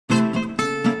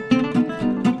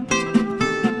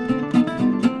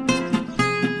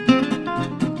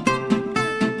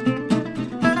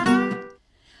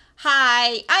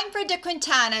Hi, I'm Brenda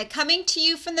Quintana coming to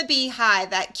you from the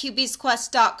Beehive at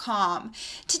cubiesquest.com.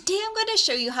 Today I'm going to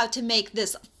show you how to make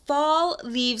this fall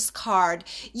leaves card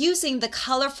using the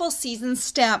Colorful Seasons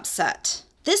stamp set.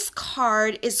 This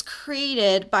card is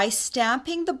created by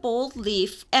stamping the bold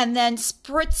leaf and then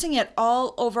spritzing it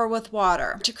all over with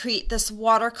water to create this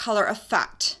watercolor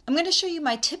effect. I'm going to show you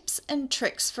my tips and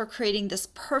tricks for creating this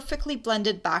perfectly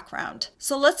blended background.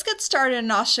 So let's get started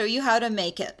and I'll show you how to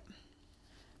make it.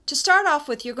 To start off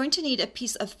with, you're going to need a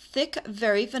piece of thick,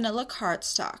 very vanilla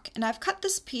cardstock, and I've cut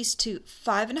this piece to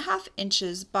 5.5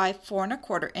 inches by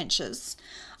 4.25 inches.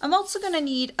 I'm also going to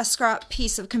need a scrap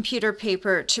piece of computer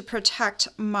paper to protect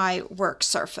my work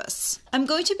surface. I'm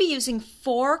going to be using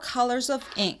 4 colors of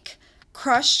ink: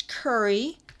 Crushed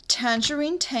Curry,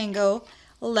 Tangerine Tango,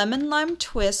 Lemon Lime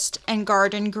Twist, and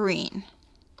Garden Green.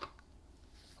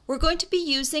 We're going to be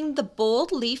using the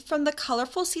bold leaf from the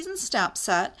Colorful Seasons stamp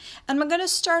set, and I'm going to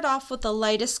start off with the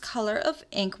lightest color of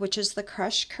ink, which is the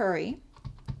Crushed Curry.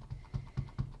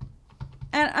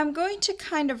 And I'm going to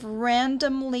kind of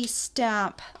randomly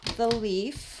stamp the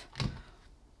leaf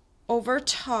over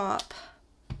top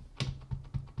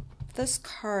this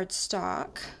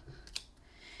cardstock.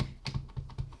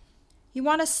 You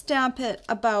want to stamp it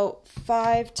about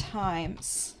 5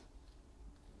 times.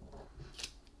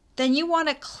 Then you want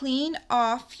to clean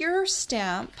off your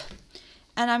stamp,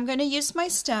 and I'm going to use my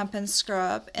Stampin'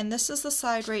 Scrub, and this is the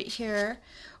side right here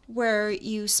where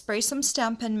you spray some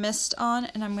Stampin' Mist on,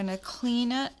 and I'm going to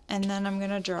clean it and then I'm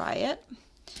going to dry it.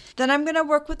 Then I'm going to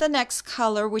work with the next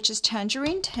color, which is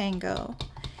Tangerine Tango,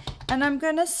 and I'm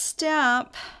going to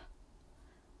stamp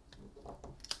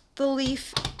the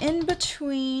leaf in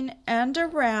between and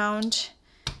around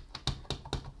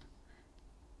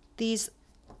these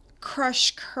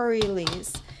Crushed Curry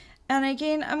leaves. And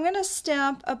again, I'm going to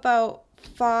stamp about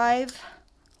 5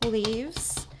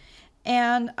 leaves,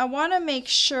 and I want to make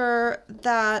sure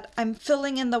that I'm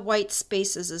filling in the white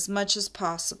spaces as much as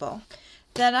possible.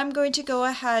 Then I'm going to go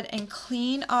ahead and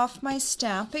clean off my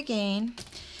stamp again,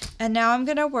 and now I'm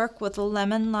going to work with a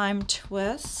Lemon Lime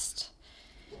Twist,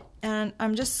 and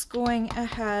I'm just going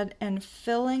ahead and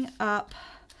filling up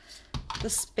the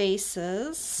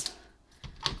spaces.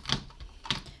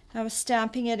 I was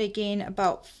stamping it again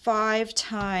about 5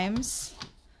 times,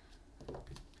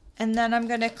 and then I'm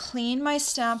going to clean my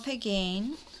stamp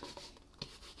again,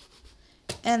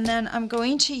 and then I'm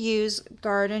going to use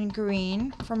Garden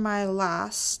Green for my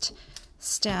last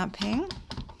stamping,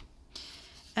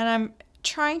 and I'm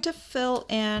trying to fill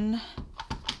in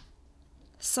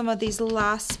some of these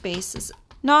last spaces.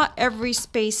 Not every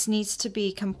space needs to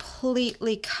be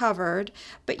completely covered,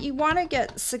 but you want to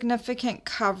get significant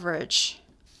coverage.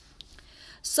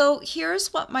 So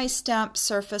here's what my stamp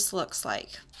surface looks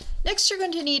like. Next, you're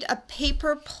going to need a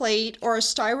paper plate or a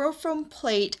styrofoam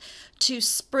plate to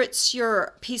spritz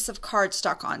your piece of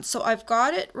cardstock on. So I've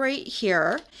got it right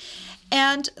here.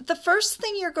 And the first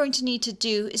thing you're going to need to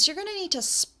do is you're going to need to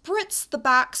spritz the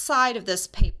back side of this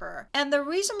paper. And the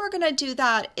reason we're going to do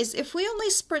that is if we only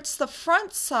spritz the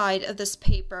front side of this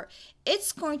paper,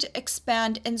 it's going to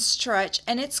expand and stretch,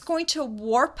 and it's going to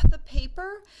warp the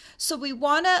paper. So we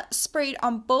want to spray it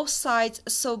on both sides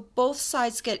so both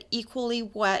sides get equally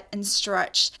wet and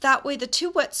stretched. That way the 2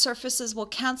 wet surfaces will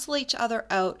cancel each other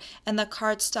out and the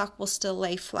cardstock will still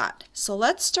lay flat. So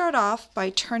let's start off by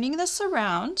turning this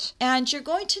around, and you're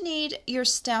going to need your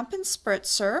Stampin'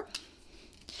 Spritzer,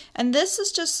 and this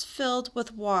is just filled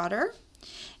with water.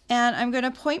 And I'm going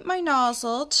to point my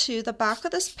nozzle to the back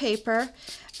of this paper,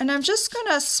 and I'm just going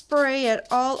to spray it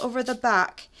all over the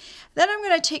back. Then I'm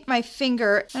going to take my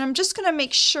finger and I'm just going to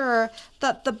make sure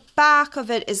that the back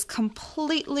of it is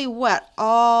completely wet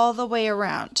all the way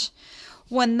around.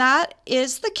 When that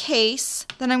is the case,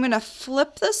 then I'm going to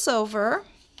flip this over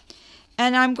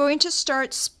and I'm going to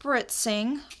start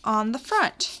spritzing on the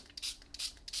front.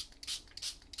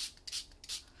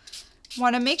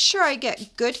 Want to make sure I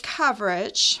get good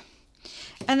coverage,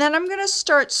 and then I'm going to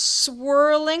start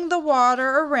swirling the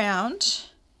water around,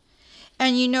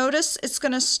 and you notice it's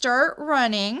going to start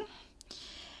running,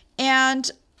 and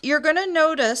you're going to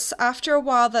notice after a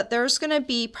while that there's going to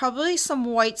be probably some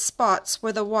white spots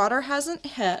where the water hasn't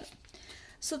hit.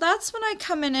 So that's when I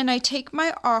come in and I take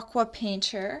my aqua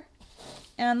painter,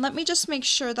 and let me just make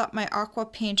sure that my aqua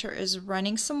painter is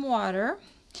running some water.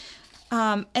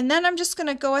 And then I'm just going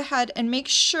to go ahead and make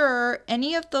sure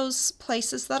any of those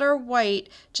places that are white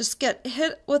just get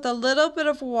hit with a little bit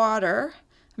of water.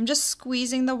 I'm just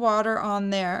squeezing the water on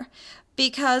there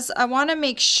because I want to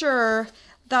make sure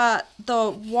that the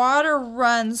water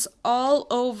runs all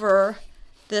over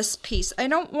this piece. I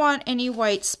don't want any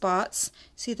white spots.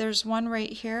 See, there's one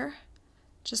right here.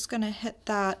 Just going to hit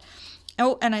that.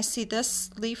 Oh, and I see this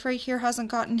leaf right here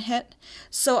hasn't gotten hit.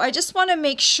 So I just want to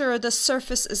make sure the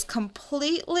surface is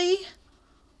completely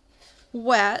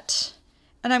wet.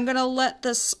 And I'm going to let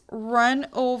this run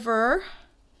over,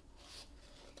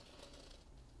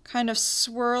 kind of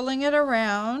swirling it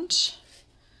around.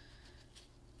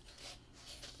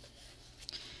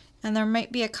 And there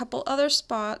might be a couple other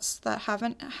spots that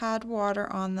haven't had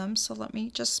water on them, so let me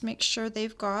just make sure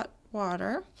they've got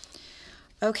water.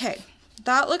 Okay,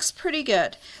 that looks pretty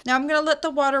good. Now I'm going to let the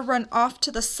water run off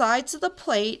to the sides of the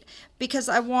plate because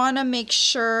I want to make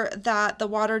sure that the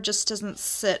water just doesn't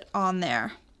sit on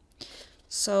there.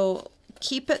 So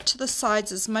keep it to the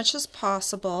sides as much as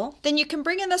possible. Then you can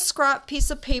bring in a scrap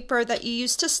piece of paper that you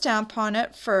used to stamp on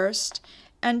it first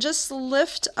and just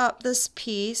lift up this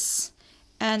piece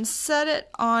and set it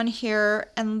on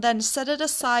here and then set it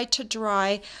aside to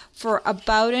dry for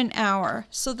about an hour.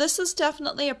 So this is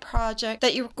definitely a project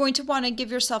that you're going to want to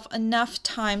give yourself enough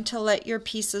time to let your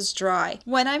pieces dry.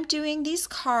 When I'm doing these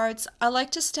cards, I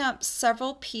like to stamp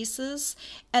several pieces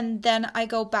and then I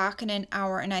go back in an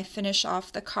hour and I finish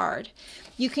off the card.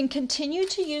 You can continue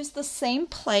to use the same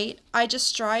plate. I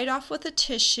just dry it off with a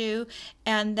tissue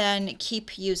and then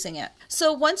keep using it.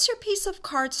 So once your piece of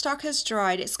cardstock has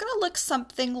dried, it's going to look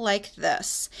something like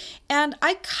this. And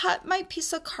I cut my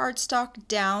piece of cardstock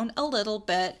down a little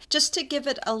bit just to give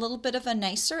it a little bit of a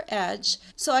nicer edge.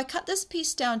 So I cut this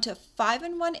piece down to 5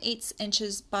 1/8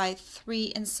 inches by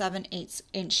 3 7/8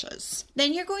 inches.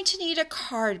 Then you're going to need a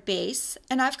card base,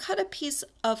 and I've cut a piece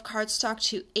of cardstock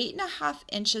to 8 1/2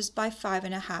 inches by 5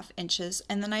 1/2 inches,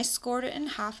 and then I scored it in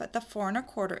half at the 4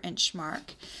 1/4 inch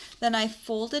mark. Then I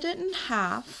folded it in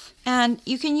half, and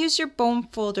you can use your bone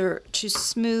folder to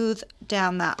smooth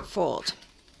down that fold.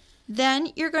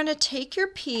 Then you're going to take your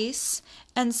piece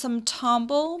and some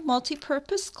Tombow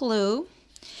multi-purpose glue,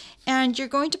 and you're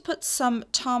going to put some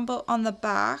Tombow on the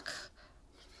back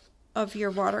of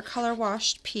your watercolor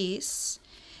washed piece,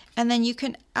 and then you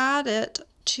can add it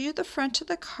to the front of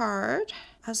the card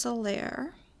as a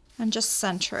layer and just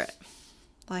center it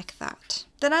like that.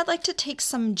 Then I'd like to take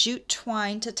some jute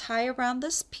twine to tie around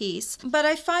this piece, but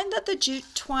I find that the jute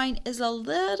twine is a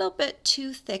little bit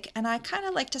too thick and I kind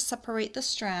of like to separate the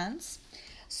strands.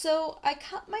 So I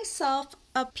cut myself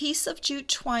a piece of jute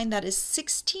twine that is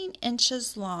 16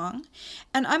 inches long,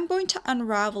 and I'm going to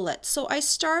unravel it. So I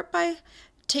start by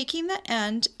taking the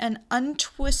end and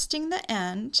untwisting the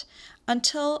end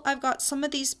until I've got some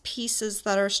of these pieces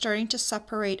that are starting to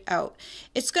separate out.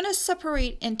 It's going to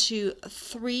separate into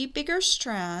 3 bigger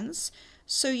strands,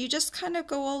 so you just kind of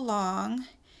go along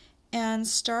and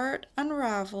start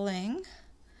unraveling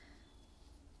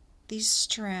these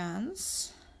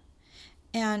strands,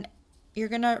 and you're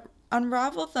going to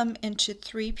unravel them into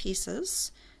 3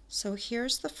 pieces. So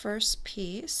here's the first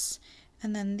piece,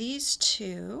 and then these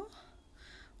 2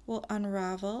 will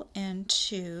unravel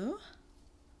into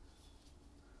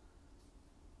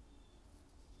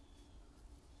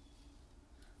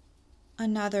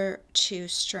another 2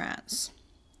 strands.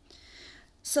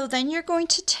 So then you're going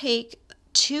to take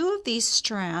 2 of these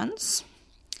strands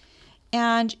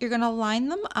and you're going to line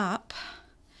them up,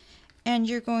 and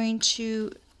you're going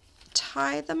to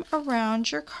tie them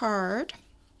around your card.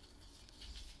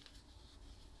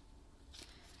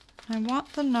 I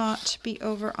want the knot to be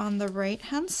over on the right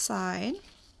hand side,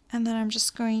 and then I'm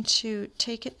just going to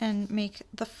take it and make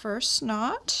the first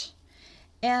knot.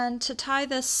 And to tie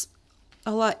this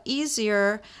a lot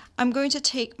easier, I'm going to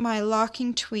take my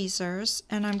locking tweezers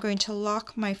and I'm going to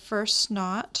lock my first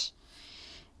knot,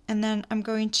 and then I'm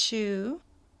going to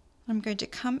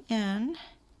come in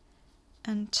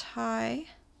and tie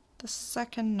the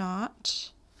second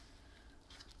knot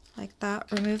like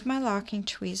that. Remove my locking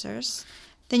tweezers.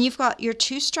 Then you've got your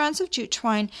 2 strands of jute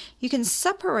twine. You can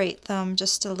separate them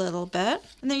just a little bit,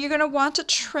 and then you're going to want to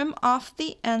trim off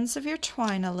the ends of your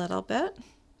twine a little bit.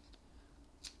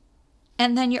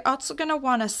 And then you're also going to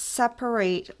want to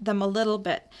separate them a little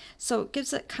bit, so it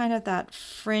gives it kind of that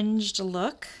fringed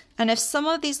look. And if some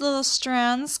of these little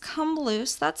strands come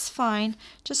loose, that's fine.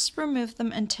 Just remove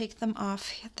them and take them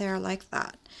off there like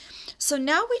that. So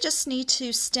now we just need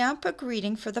to stamp a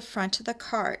greeting for the front of the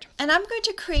card. And I'm going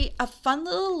to create a fun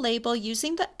little label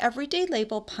using the Everyday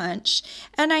Label Punch,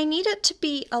 and I need it to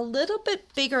be a little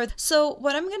bit bigger. So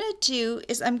what I'm going to do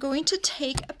is I'm going to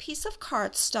take a piece of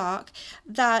cardstock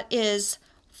that is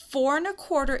 4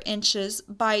 1/4 inches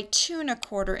by 2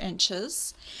 1/4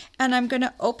 inches, and I'm going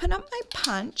to open up my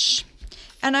punch,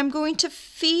 and I'm going to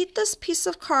feed this piece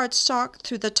of cardstock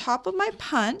through the top of my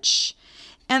punch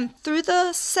and through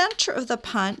the center of the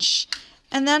punch,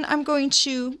 and then I'm going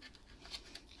to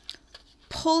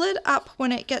pull it up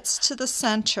when it gets to the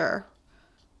center,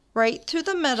 right through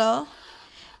the middle,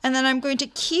 and then I'm going to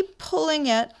keep pulling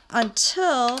it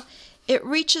until it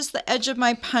reaches the edge of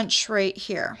my punch right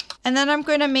here. And then I'm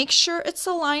going to make sure it's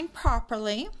aligned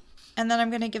properly, and then I'm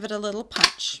going to give it a little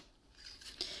punch.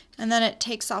 And then it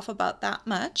takes off about that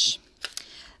much.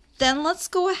 Then let's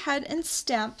go ahead and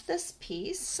stamp this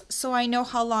piece so I know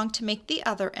how long to make the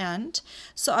other end.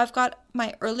 So I've got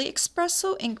my Early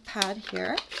Espresso ink pad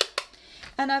here.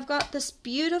 And I've got this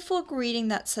beautiful greeting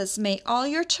that says, "May all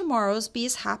your tomorrows be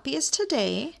as happy as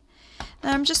today."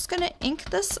 And I'm just going to ink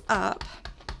this up.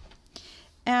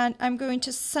 And I'm going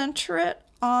to center it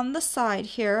on the side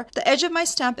here. The edge of my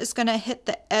stamp is going to hit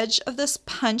the edge of this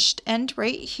punched end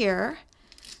right here.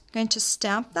 I'm going to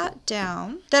stamp that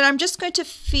down. Then I'm just going to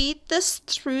feed this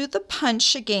through the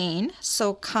punch again.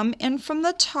 So come in from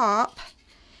the top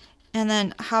and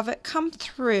then have it come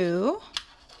through.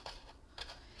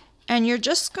 And you're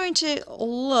just going to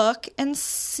look and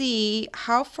see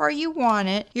how far you want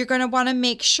it. You're going to want to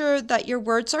make sure that your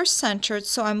words are centered.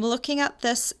 So I'm looking at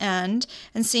this end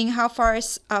and seeing how far I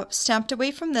stamped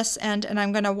away from this end, and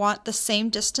I'm going to want the same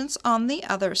distance on the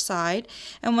other side.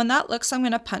 And when that looks, I'm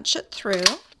going to punch it through.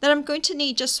 Then I'm going to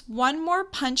need just one more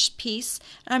punch piece.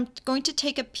 I'm going to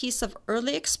take a piece of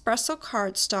Early Espresso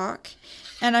cardstock,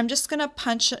 and I'm just going to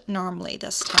punch it normally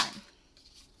this time.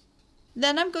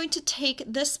 Then I'm going to take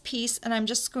this piece and I'm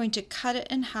just going to cut it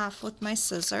in half with my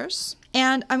scissors.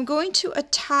 And I'm going to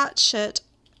attach it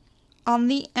on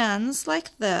the ends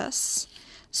like this.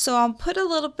 So I'll put a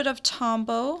little bit of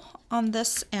Tombow on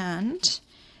this end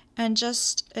and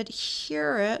just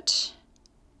adhere it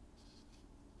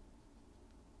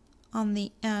on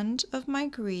the end of my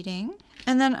greeting.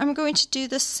 And then I'm going to do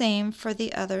the same for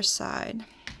the other side.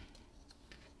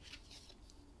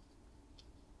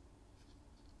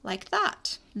 Like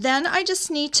that. Then I just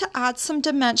need to add some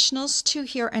dimensionals to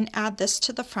here and add this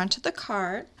to the front of the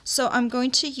card. So I'm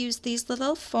going to use these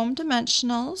little foam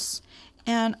dimensionals,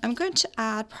 and I'm going to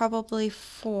add probably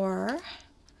 4.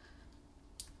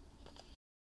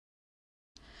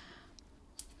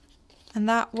 And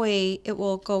that way it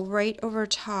will go right over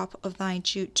top of my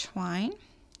jute twine.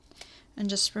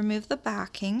 And just remove the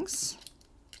backings.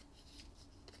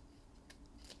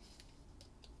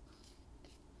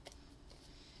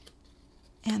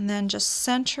 And then just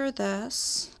center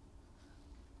this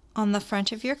on the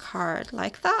front of your card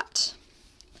like that.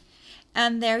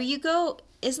 And there you go.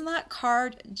 Isn't that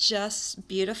card just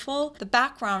beautiful? The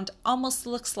background almost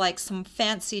looks like some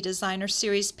fancy designer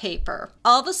series paper.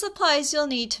 All the supplies you'll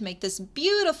need to make this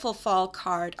beautiful fall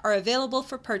card are available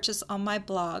for purchase on my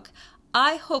blog.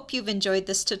 I hope you've enjoyed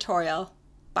this tutorial.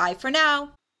 Bye for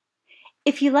now.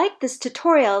 If you like this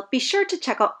tutorial, be sure to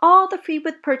check out all the free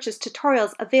with purchase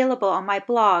tutorials available on my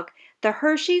blog. The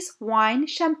Hershey's Wine,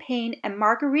 Champagne, and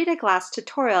Margarita Glass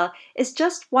tutorial is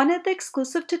just one of the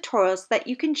exclusive tutorials that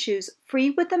you can choose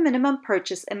free with a minimum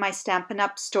purchase in my Stampin'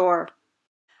 Up! Store.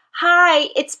 Hi,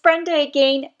 it's Brenda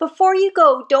again. Before you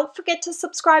go, don't forget to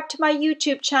subscribe to my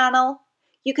YouTube channel.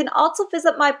 You can also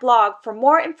visit my blog for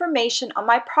more information on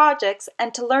my projects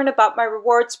and to learn about my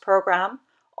rewards program,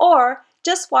 or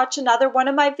just watch another one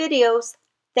of my videos.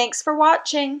 Thanks for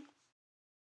watching.